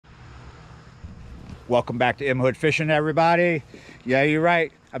Welcome back to M Hood Fishing, everybody. Yeah, you're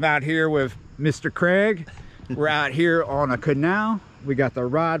right. I'm out here with Mr. Craig. We're out here on a canal. We got the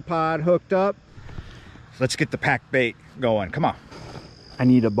rod pod hooked up. Let's get the packed bait going. Come on. I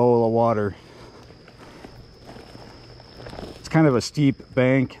need a bowl of water. It's kind of a steep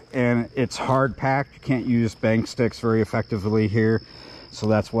bank and it's hard packed. You can't use bank sticks very effectively here. So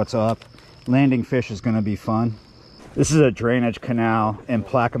that's what's up. Landing fish is going to be fun. This is a drainage canal in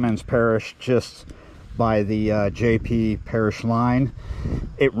Plaquemines Parish, just by the JP Parish line.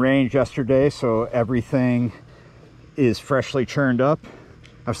 It rained yesterday, so everything is freshly churned up.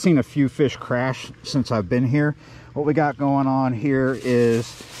 I've seen a few fish crash since I've been here. What we got going on here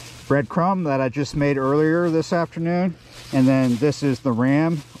is bread crumb that I just made earlier this afternoon, and then this is the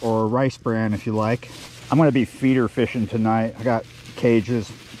ram, or rice bran if you like. I'm going to be feeder fishing tonight. I got cages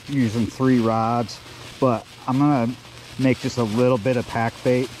using 3 rods, but I'm going to make just a little bit of pack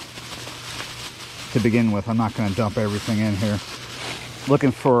bait to begin with. I'm not going to dump everything in here.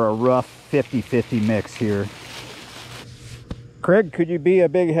 Looking for a rough 50-50 mix here. Craig, could you be a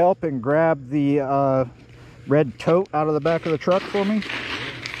big help and grab the red tote out of the back of the truck for me?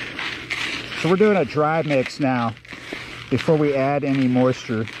 So we're doing a dry mix now before we add any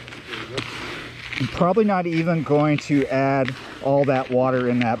moisture. I'm probably not even going to add all that water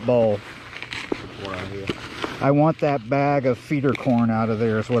in that bowl. I want that bag of feeder corn out of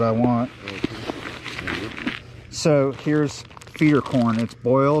there is what I want. So here's feeder corn. It's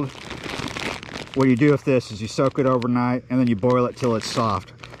boiled. What you do with this is you soak it overnight and then you boil it till it's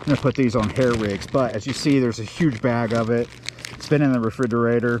soft. I'm going to put these on hair rigs, but as you see, there's a huge bag of it. It's been in the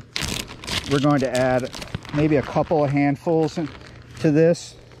refrigerator. We're going to add maybe a couple of handfuls to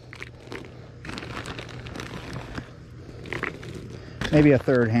this. Maybe a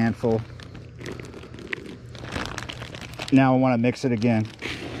third handful. Now I want to mix it again.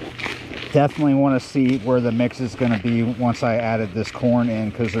 Definitely want to see where the mix is going to be once I added this corn in,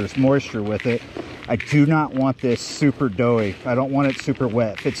 because there's moisture with it. I do not want this super doughy. I don't want it super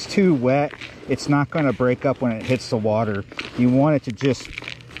wet. If it's too wet, it's not going to break up when it hits the water. You want it to just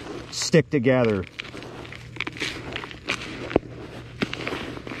stick together.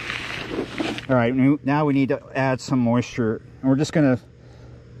 All right, now we need to add some moisture. And we're just going to,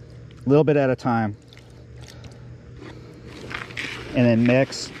 a little bit at a time. And then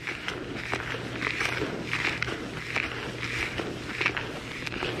mix.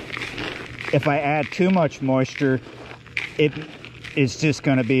 If I add too much moisture, it is just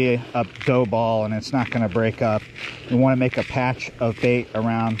going to be a dough ball and it's not going to break up. We want to make a patch of bait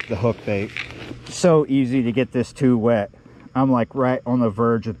around the hook bait. So easy to get this too wet. I'm like right on the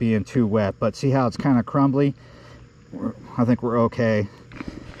verge of being too wet, but see how it's kind of crumbly? I think we're okay.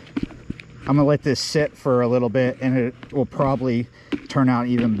 I'm gonna let this sit for a little bit and it will probably turn out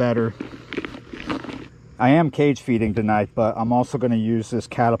even better. I am cage feeding tonight, but I'm also going to use this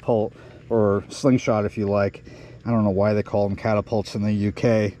catapult, or slingshot if you like. I don't know why they call them catapults in the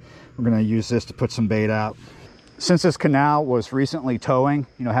UK. We're going to use this to put some bait out. Since this canal was recently towing,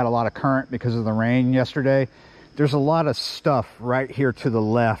 you know, had a lot of current because of the rain yesterday, there's a lot of stuff right here to the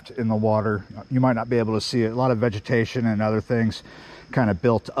left in the water. You might not be able to see it. A lot of vegetation and other things kind of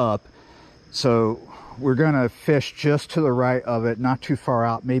built up. So we're going to fish just to the right of it, not too far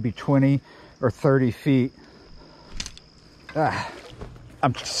out, maybe 20 or 30 feet.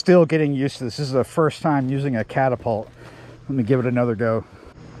 I'm still getting used to this. This is the first time using a catapult. Let me give it another go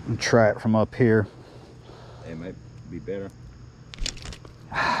and try it from up here. It might be better.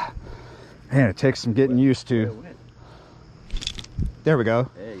 Man, it takes some getting used to. There we go.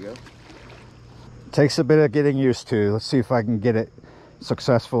 There you go. Takes a bit of getting used to. Let's see if I can get it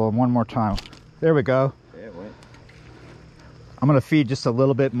successful one more time. There we go. There it went. I'm going to feed just a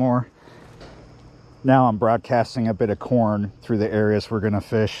little bit more. Now I'm broadcasting a bit of corn through the areas we're going to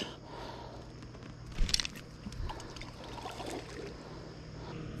fish.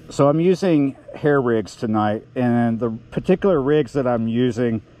 So I'm using hair rigs tonight, and the particular rigs that I'm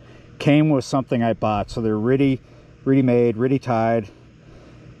using came with something I bought. So they're ready made, ready tied.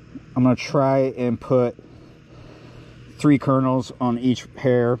 I'm going to try and put 3 kernels on each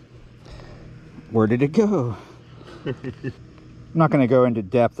hair. Where did it go? I'm not going to go into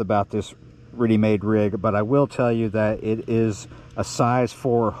depth about this ready-made rig, but I will tell you that it is a size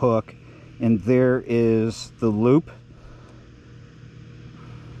 4 hook, and there is the loop.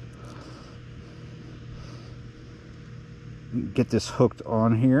 Get this hooked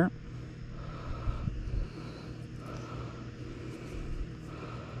on here.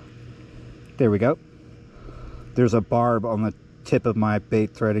 There we go. There's a barb on the tip of my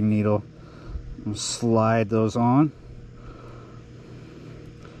bait threading needle. I'll slide those on.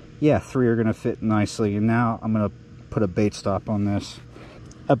 Yeah, 3 are gonna fit nicely. And now I'm gonna put a bait stop on this.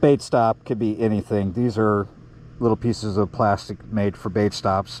 A bait stop could be anything. These are little pieces of plastic made for bait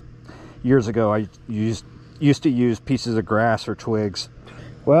stops. Years ago, I used to use pieces of grass or twigs.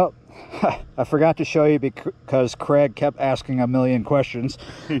 Well, I forgot to show you because Craig kept asking a million questions,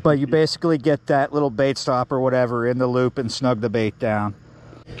 but you basically get that little bait stop or whatever in the loop and snug the bait down.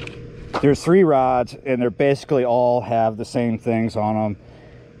 There's 3 rods and they're basically all have the same things on them.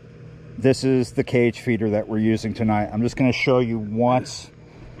 This is the cage feeder that we're using tonight. I'm just going to show you once.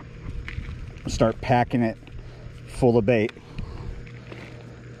 Start packing it full of bait.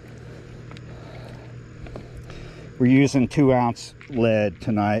 We're using 2-ounce lead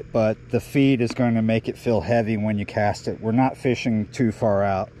tonight, but the feed is going to make it feel heavy when you cast it. We're not fishing too far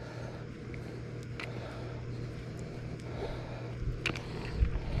out.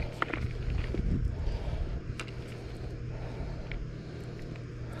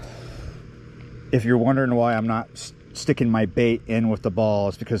 If you're wondering why I'm not sticking my bait in with the ball,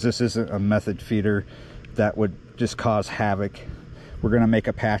 it's because this isn't a method feeder that would just cause havoc. We're going to make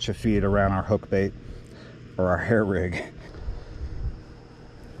a patch of feed around our hook bait or our hair rig.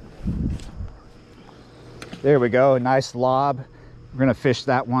 There we go, a nice lob. We're going to fish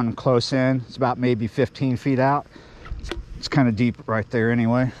that one close in. It's about maybe 15 feet out. It's kind of deep right there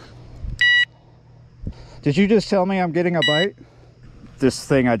anyway. Did you just tell me I'm getting a bite? This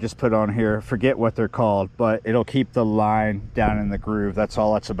thing I just put on here, forget what they're called, but it'll keep the line down in the groove. That's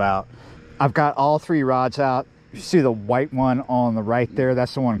all it's about. I've got all 3 rods out. You see the white one on the right there?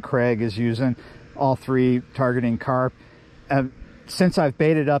 That's the one Craig is using. All 3 targeting carp. And since I've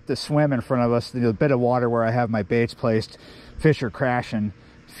baited up the swim in front of us, the bit of water where I have my baits placed, fish are crashing,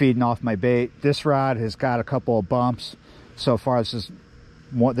 feeding off my bait. This rod has got a couple of bumps so far.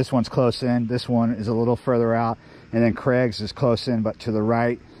 This one's close in. This one is a little further out. And then Craig's is close in, but to the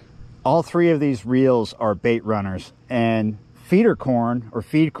right. All 3 of these reels are bait runners. And feeder corn or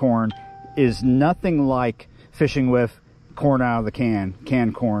feed corn is nothing like fishing with corn out of the can,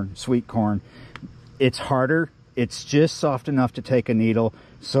 canned corn, sweet corn. It's harder. It's just soft enough to take a needle.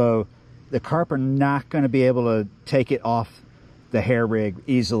 So the carp are not going to be able to take it off the hair rig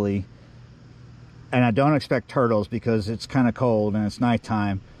easily. And I don't expect turtles because it's kind of cold and it's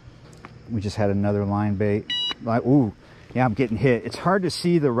nighttime. We just had another line bait. Like, ooh, yeah, I'm getting hit. It's hard to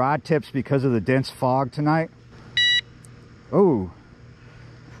see the rod tips because of the dense fog tonight. Oh.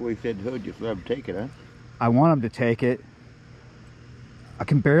 Before he said hood, you let him take it, huh? I want him to take it. I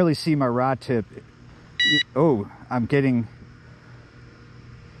can barely see my rod tip. Oh, I'm getting...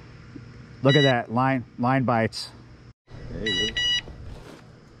 Look at that, line bites. There you go.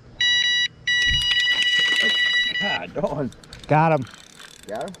 God, darn. Got him.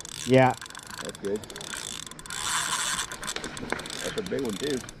 Got him? Yeah. That's good. That's a big one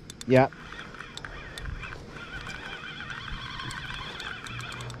too. Yeah.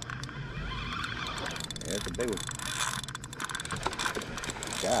 Yeah, that's a big one.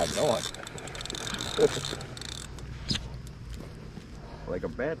 God, darn. Like a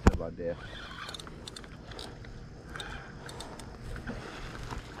bathtub out there.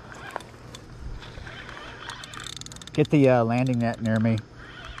 Get the landing net near me.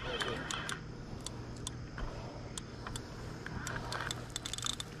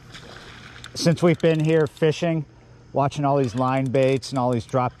 Since we've been here fishing, watching all these line baits and all these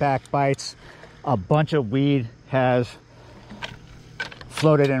drop back bites, a bunch of weed has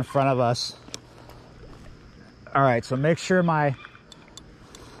floated in front of us. All right, so make sure I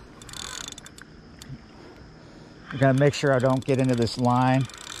gotta make sure I don't get into this line.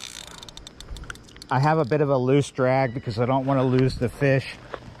 I have a bit of a loose drag because I don't want to lose the fish.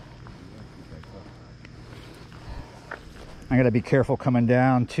 I gotta be careful coming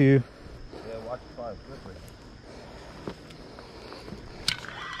down too. Yeah, watch the fire, slippery.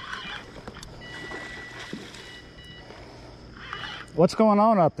 What's going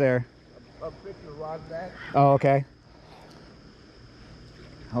on up there? I'm fixing the rod back. Oh, okay.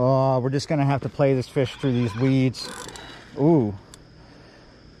 Oh, we're just gonna have to play this fish through these weeds. Ooh.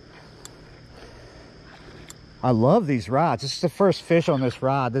 I love these rods. This is the first fish on this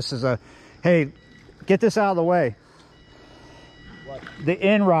rod. This is a, hey, get this out of the way. What? The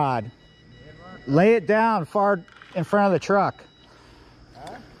end rod. The end rod? Lay it down far in front of the truck.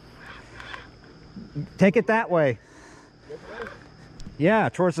 Huh? Take it that way. This way? Yeah,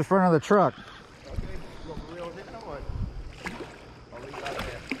 towards the front of the truck. Okay, you want to reel it in or what? I'll leave it out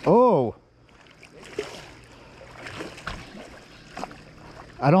there. Oh.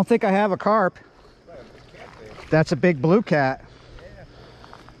 I don't think I have a carp. That's a big blue cat. Yeah.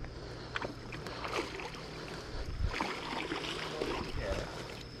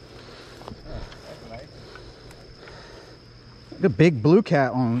 The big blue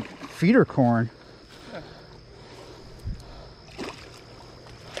cat on feeder corn.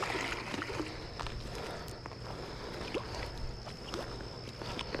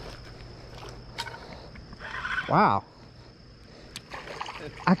 Wow.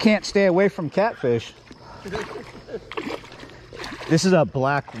 I can't stay away from catfish. This is a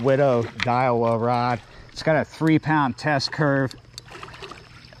Black Widow Daiwa rod. It's got a 3-pound test curve.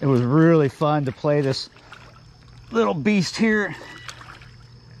 It was really fun to play this little beast here.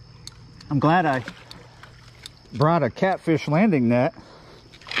 I'm glad I brought a catfish landing net.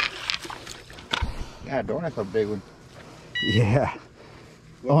 God darn, that's a big one. Yeah,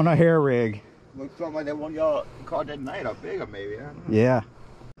 on a hair rig. Looks something like that one y'all caught that night, or bigger maybe, huh? Yeah.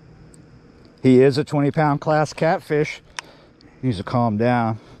 He is a 20-pound class catfish. He needs to calm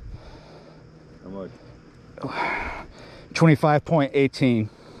down. How much? 25.18.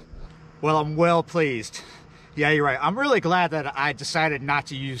 Well, I'm well pleased. Yeah, you're right. I'm really glad that I decided not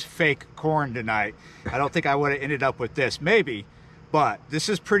to use fake corn tonight. I don't think I would have ended up with this. Maybe, but this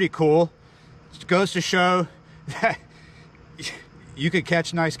is pretty cool. It goes to show that you could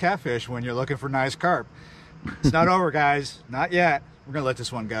catch nice catfish when you're looking for nice carp. It's not over, guys. Not yet. We're going to let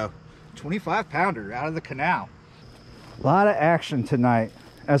this one go. 25-pounder out of the canal. A lot of action tonight.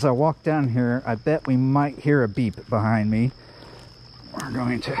 As I walk down here, I bet we might hear a beep behind me. We're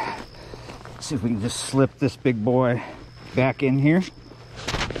going to see if we can just slip this big boy back in here.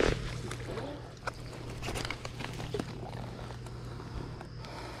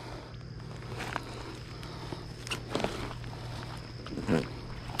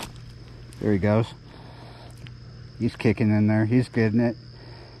 There he goes. He's kicking in there. He's getting it.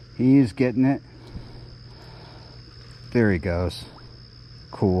 He's getting it. There he goes.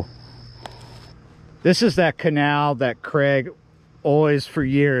 Cool. This is that canal that Craig always for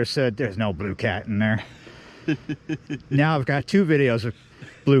years said there's no blue cat in there. Now I've got 2 videos of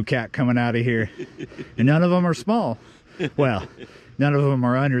blue cat coming out of here, and none of them are small. Well, none of them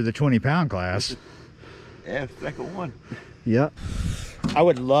are under the 20-pound class. Yeah, second one. Yep. I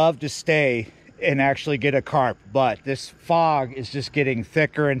would love to stay and actually get a carp, but this fog is just getting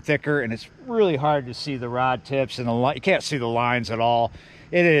thicker and thicker, and it's really hard to see the rod tips, and you can't see the lines at all.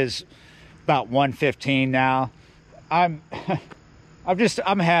 It is about 1:15 now. I'm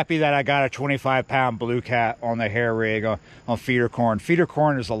happy that I got a 25-pound blue cat on the hair rig on feeder corn. Feeder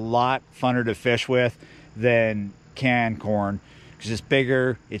corn is a lot funner to fish with than canned corn because it's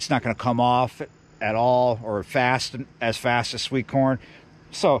bigger. It's not going to come off at all or as fast as sweet corn.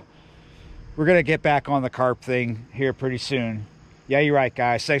 So we're going to get back on the carp thing here pretty soon. Yeah, you're right,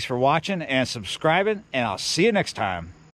 guys. Thanks for watching and subscribing, and I'll see you next time.